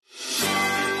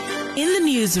In the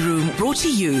Newsroom, brought to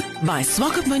you by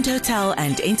Swakopmund Hotel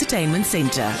and Entertainment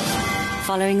Centre.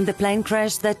 Following the plane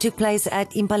crash that took place at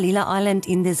Impalila Island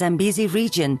in the Zambezi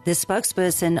Region, the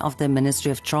spokesperson of the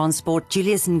Ministry of Transport,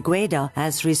 Julius Ngweda,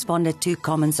 has responded to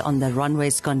comments on the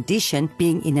runway's condition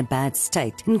being in a bad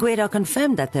state. Ngweda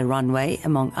confirmed that the runway,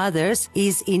 among others,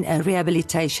 is in a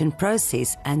rehabilitation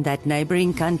process and that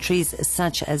neighbouring countries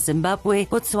such as Zimbabwe,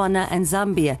 Botswana and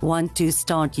Zambia want to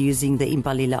start using the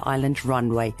Impalila Island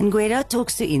runway. Ngweda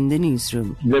talks to In The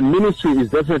Newsroom. The ministry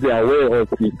is definitely aware of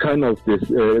the kind of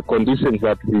conditions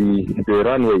that the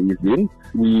runway is in.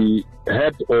 We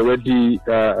had already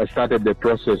started the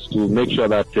process to make sure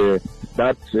that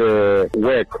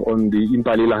work on the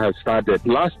Impalila has started.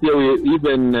 Last year we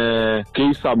even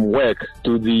gave some work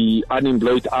to the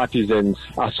Unemployed Artisans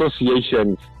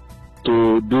Association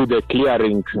to do the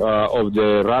clearing of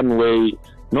the runway,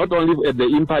 not only at the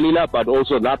Impalila but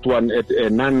also that one at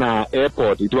Enana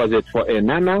Airport. It was for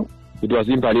Enana, it was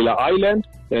Impalila Island,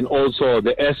 and also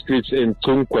the airstrips in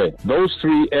Tunkwe. Those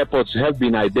three airports have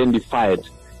been identified,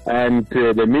 and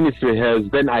the ministry has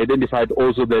then identified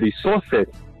also the resources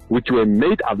which were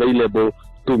made available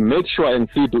to make sure and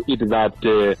see to it that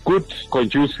good,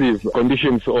 conducive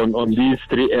conditions on these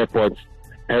three airports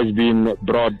has been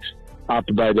brought up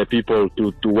by the people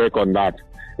to work on that.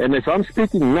 And as I'm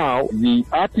speaking now, the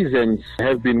artisans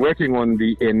have been working on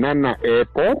the Enana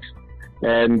Airport,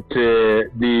 and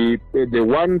the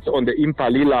ones on the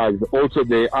Impalilas, also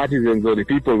the artisans or the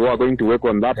people who are going to work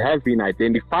on that have been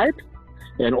identified,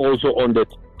 and also on the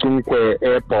Tunkwe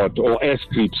Airport or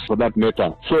airstrips for that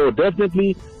matter. So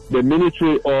definitely the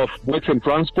Ministry of Works and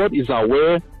Transport is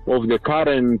aware of the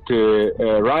current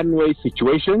runway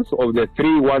situations of the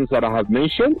three ones that I have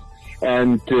mentioned,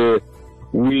 and particularly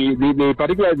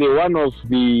the one of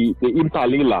the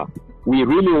Impalila, we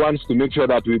really want to make sure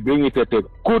that we bring it at a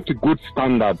good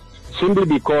standard, simply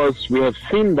because we have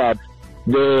seen that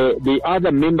the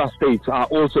other member states are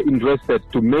also interested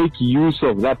to make use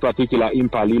of that particular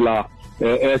Impalila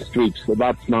airstrips.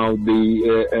 That's now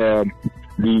the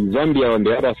Zambia on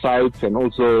the other side, and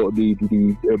also the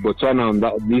Botswana on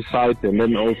this side, and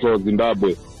then also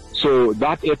Zimbabwe. So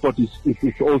that airport is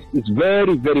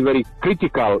very, very, very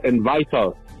critical and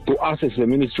vital to us as the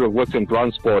Ministry of Works and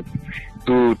Transport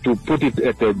to put it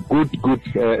at a good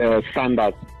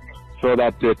standard, so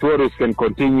that the tourists can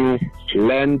continue,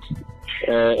 land,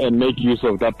 and make use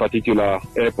of that particular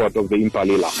airport of the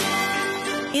Impalila.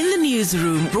 In the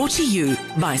Newsroom, brought to you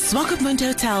by Swakopmund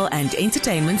Hotel and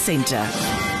Entertainment Centre.